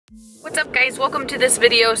What's up guys, welcome to this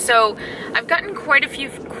video. So I've gotten quite a few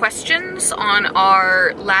questions on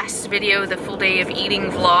our last video, the full day of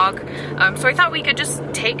eating vlog. So I thought we could just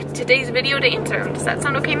take today's video to answer them. Does that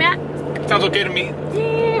sound okay, Matt? Sounds okay to me.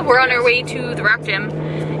 Yeah, we're on our way to the rock gym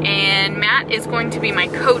and Matt is going to be my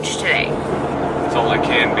coach today. That's all I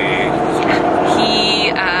can be.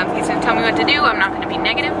 Yeah. He's gonna tell me what to do. I'm not gonna be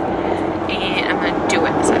negative and I'm gonna do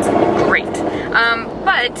it, so it's gonna be great.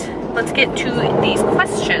 But let's get to these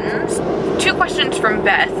questions. 2 questions from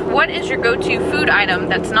Beth. What is your go-to food item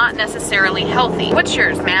that's not necessarily healthy? What's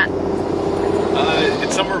yours, Matt?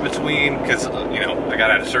 It's somewhere between, because, you know, I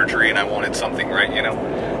got out of surgery and I wanted something, right, you know.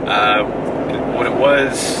 What it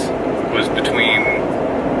was between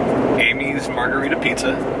Amy's Margarita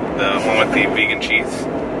Pizza, the one with the vegan cheese,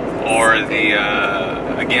 or the,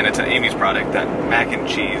 again, it's an Amy's product, that mac and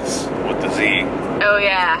cheese with the Z. Oh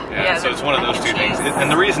yeah. Yeah, so it's one of those 2 things.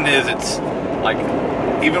 And the reason is, it's like,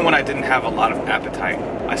 even when I didn't have a lot of appetite,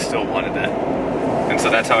 I still wanted that. And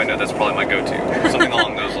so that's how I know that's probably my go-to. Something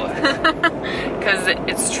along those lines. Because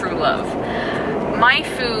it's true love. My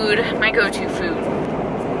food, my go-to food,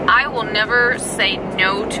 I will never say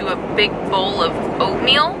no to a big bowl of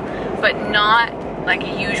oatmeal, but not like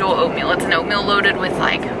a usual oatmeal. It's an oatmeal loaded with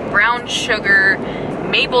like brown sugar,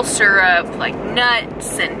 maple syrup, like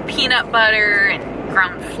nuts and peanut butter and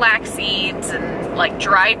ground flax seeds and like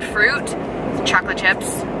dried fruit, chocolate chips.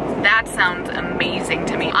 That sounds amazing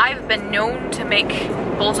to me. I've been known to make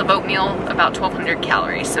bowls of oatmeal about 1,200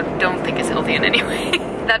 calories, so don't think it's healthy in any way.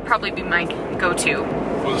 That'd probably be my go-to.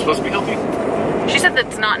 Was it supposed to be healthy? She said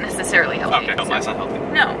that's not necessarily healthy. Okay, no, mine's not healthy.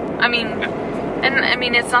 No, I mean, and I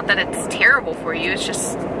mean, it's not that it's terrible for you, it's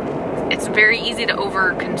just, it's very easy to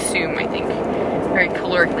over-consume, I think. Very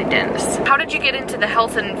calorically dense. How did you get into the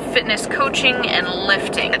health and fitness coaching and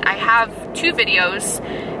lifting? I have 2 videos.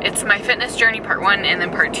 It's my fitness journey part 1 and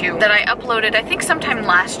then part 2 that I uploaded I think sometime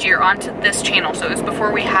last year onto this channel. So it was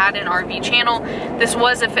before we had an RV channel. This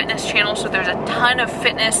was a fitness channel, so there's a ton of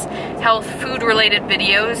fitness, health, food related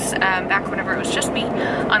videos back whenever it was just me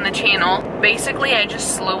on the channel. Basically I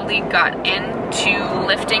just slowly got into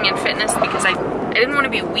lifting and fitness because I didn't want to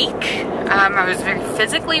be weak. I was very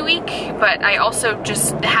physically weak, but I also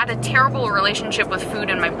just had a terrible relationship with food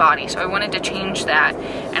in my body, so I wanted to change that.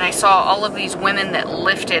 And I saw all of these women that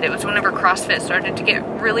lifted. It was whenever CrossFit started to get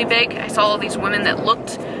really big. I saw all these women that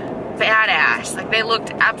looked badass. Like, they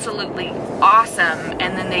looked absolutely awesome,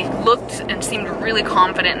 and then they looked and seemed really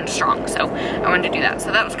confident and strong, so I wanted to do that.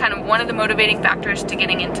 So that was kind of one of the motivating factors to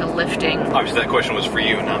getting into lifting. Obviously that question was for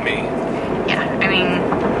you, not me. Yeah, I mean,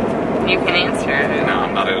 you can answer it. No,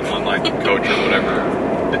 I'm not an online coach or whatever.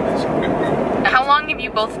 How long have you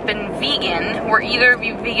both been vegan? Were either of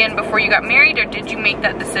you vegan before you got married, or did you make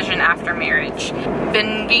that decision after marriage?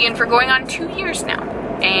 Been vegan for going on 2 years now.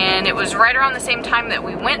 And it was right around the same time that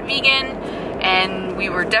we went vegan, and we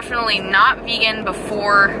were definitely not vegan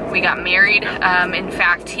before we got married. In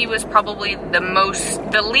fact, he was probably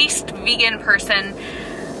the least vegan person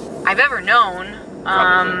I've ever known.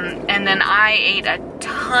 And then I ate a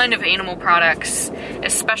ton of animal products,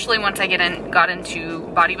 especially once I got into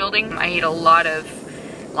bodybuilding. I ate a lot of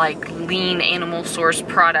like lean animal source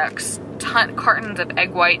products, cartons of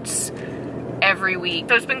egg whites every week.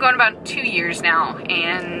 So it's been going about 2 years now,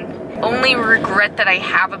 and only regret that I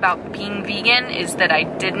have about being vegan is that I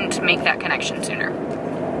didn't make that connection sooner.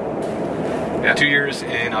 Yeah, 2 years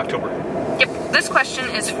in October. Yep, this question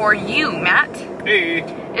is for you, Matt. Hey.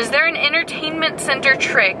 Is there an entertainment center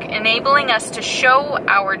trick enabling us to show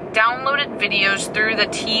our downloaded videos through the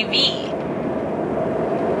TV?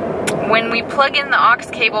 When we plug in the aux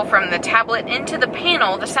cable from the tablet into the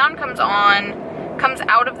panel, the sound comes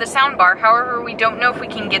out of the sound bar. However, we don't know if we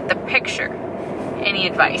can get the picture. Any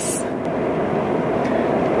advice?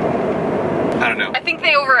 I don't know. I think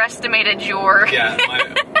they overestimated your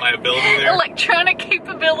my ability there. Electronic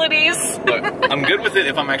capabilities. Look, I'm good with it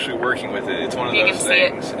if I'm actually working with it. It's one of those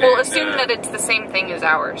things. It. Well, assume that it's the same thing as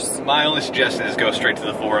ours. My only suggestion is go straight to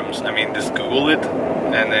the forums. I mean, just Google it,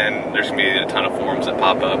 and then there's gonna be a ton of forums that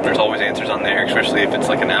pop up. There's always answers on there, especially if it's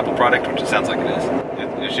like an Apple product, which it sounds like it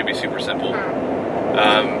is. It should be super simple.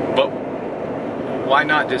 But why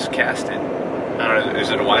not just cast it? I don't know, is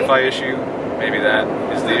it a Wi-Fi issue? Maybe that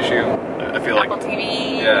is the issue. I feel Apple like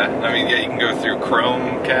TV. Yeah, I mean, yeah, you can go through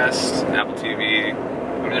Chromecast, Apple TV.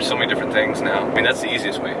 I mean, there's so many different things now. I mean, that's the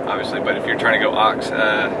easiest way, obviously. But if you're trying to go aux,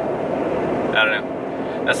 I don't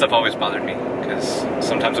know. That stuff always bothered me because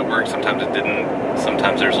sometimes it worked, sometimes it didn't.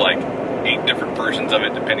 Sometimes there's like 8 different versions of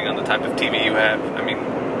it depending on the type of TV you have. I mean,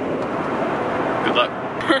 good luck.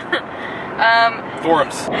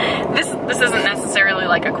 Forums. This isn't necessarily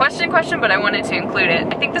like a question, but I wanted to include it.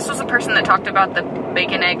 I think this was the person that talked about the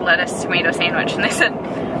bacon, egg, lettuce, tomato sandwich, and they said,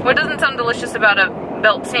 what doesn't sound delicious about a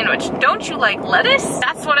belt sandwich? Don't you like lettuce?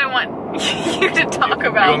 That's what I want you to talk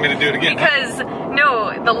about. You want me to do it again? Because,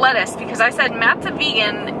 no, the lettuce, because I said Matt's a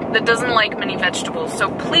vegan that doesn't like many vegetables, so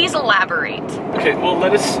please elaborate. Okay, well,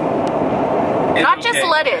 lettuce... Not just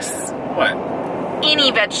lettuce. What?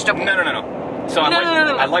 Any vegetable. No. So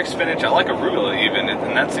I like spinach, I like arugula even,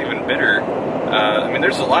 and that's even better. I mean,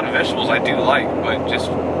 there's a lot of vegetables I do like, but just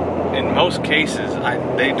in most cases,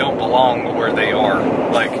 they don't belong where they are.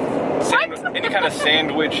 Like, any kind of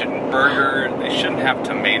sandwich and burger, they shouldn't have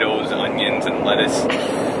tomatoes, onions, and lettuce.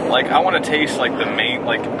 Like, I want to taste like the main,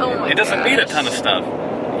 like, it doesn't need a ton of stuff.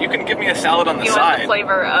 You can give me a salad on the side. You want the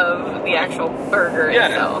flavor of the actual burger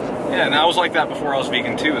itself. Yeah, and I was like that before I was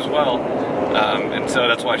vegan too as well. And so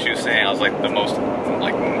that's why she was saying I was like the most,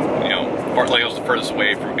 like, you know, partly I was the furthest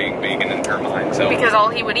away from being vegan in her mind. So because all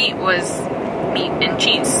he would eat was meat and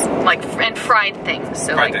cheese, like, and fried things.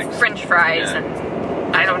 So fried things. French fries and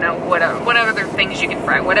I don't know what other things you can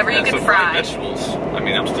fry. Whatever you can fry. Fried vegetables. I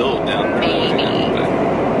mean, I'm still down. Maybe.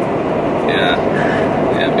 Yeah,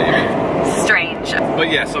 maybe. Strange.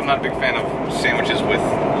 But yeah, so I'm not a big fan of sandwiches with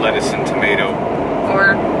lettuce and tomato.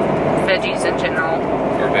 Or veggies in general.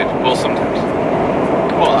 Or well, sometimes.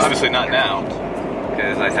 Well, obviously not now,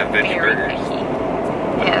 because I have veggie burgers.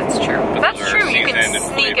 Yeah, that's true. But that's true, you can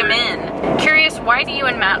sneak them in. Curious, why do you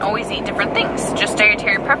and Matt always eat different things? Just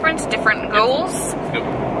dietary preference, different goals? Nope.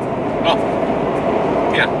 Well,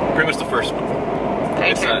 yeah, pretty much the first one.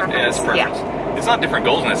 Dietary preference? Yeah, it's preference. Yeah. It's not different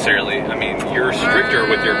goals necessarily. I mean, you're stricter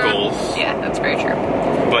with your goals. Yeah, that's very true.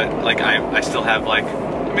 But like, I still have like,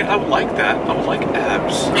 I mean, I would like that. I would like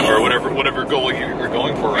abs or whatever goal you're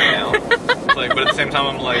going for right now. Like, but at the same time,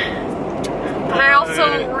 I'm like. But I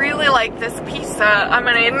also really like this pizza. I'm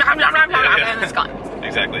gonna eat, and it's gone.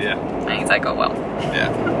 Exactly. Yeah. And he's like, oh well. Yeah.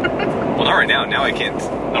 Well, not right now. Now I can't.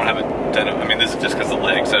 I don't have a ton of. I mean, this is just because of the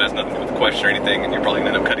leg, so it has nothing to do with the question or anything, and you're probably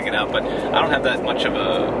gonna end up cutting it out. But I don't have that much of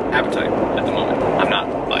a appetite at the moment. I'm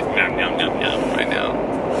not like yum yum yum yum right now.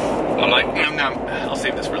 I'm like yum yum. I'll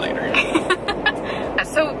save this for later.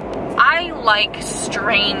 So I like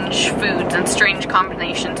strange foods and strange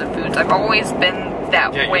combinations of foods. I've always been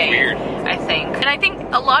that way. Weird. I think. And I think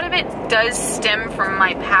a lot of it does stem from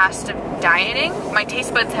my past of dieting. My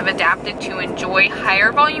taste buds have adapted to enjoy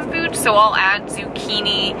higher volume foods, so I'll add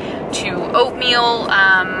zucchini to oatmeal.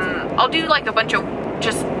 I'll do like a bunch of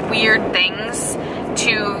just weird things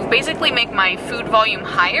to basically make my food volume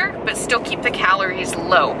higher, but still keep the calories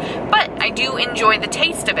low. But I do enjoy the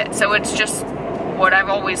taste of it, so it's just what I've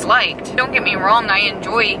always liked. Don't get me wrong, I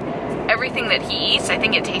enjoy everything that he eats. I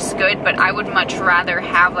think it tastes good, but I would much rather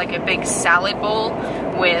have like a big salad bowl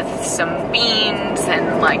with some beans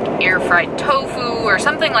and like air fried tofu or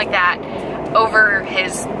something like that over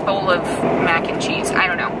his bowl of mac and cheese. I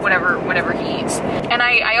don't know, whatever he eats. And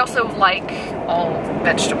I also like all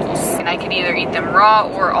vegetables, and I could either eat them raw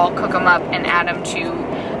or I'll cook them up and add them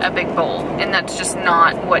to a big bowl, and that's just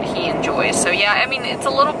not what he enjoys. So yeah, I mean, it's a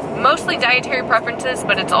little mostly dietary preferences,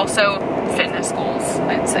 but it's also fitness goals,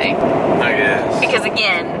 I'd say. I guess. Because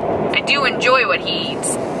again, I do enjoy what he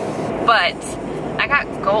eats, but I got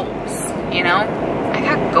goals, you know? I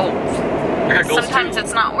got goals. Sometimes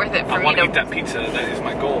it's not worth it for me to... I want to eat that pizza, that is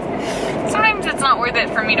my goal. Sometimes it's not worth it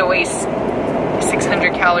for me to waste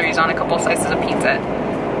 600 calories on a couple slices of pizza.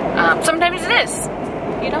 Sometimes it is.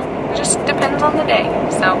 You know, it just depends on the day,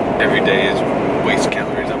 so. Every day is waste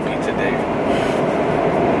calories on pizza day.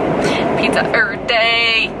 Pizza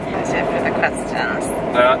day. That's it for the questions.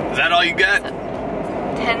 Is that all you got?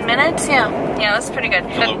 10 minutes? Yeah. Yeah, that's pretty good.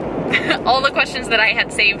 All the questions that I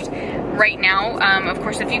had saved right now. Of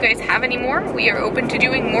course, if you guys have any more, we are open to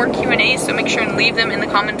doing more Q&As, so make sure and leave them in the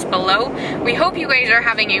comments below. We hope you guys are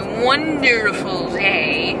having a wonderful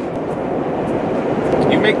day.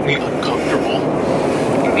 You make me uncomfortable.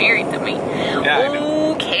 You're married to me.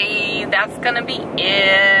 Yeah, okay, that's gonna be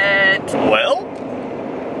it. Well,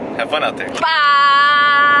 have fun out there. Bye!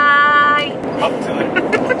 Oh,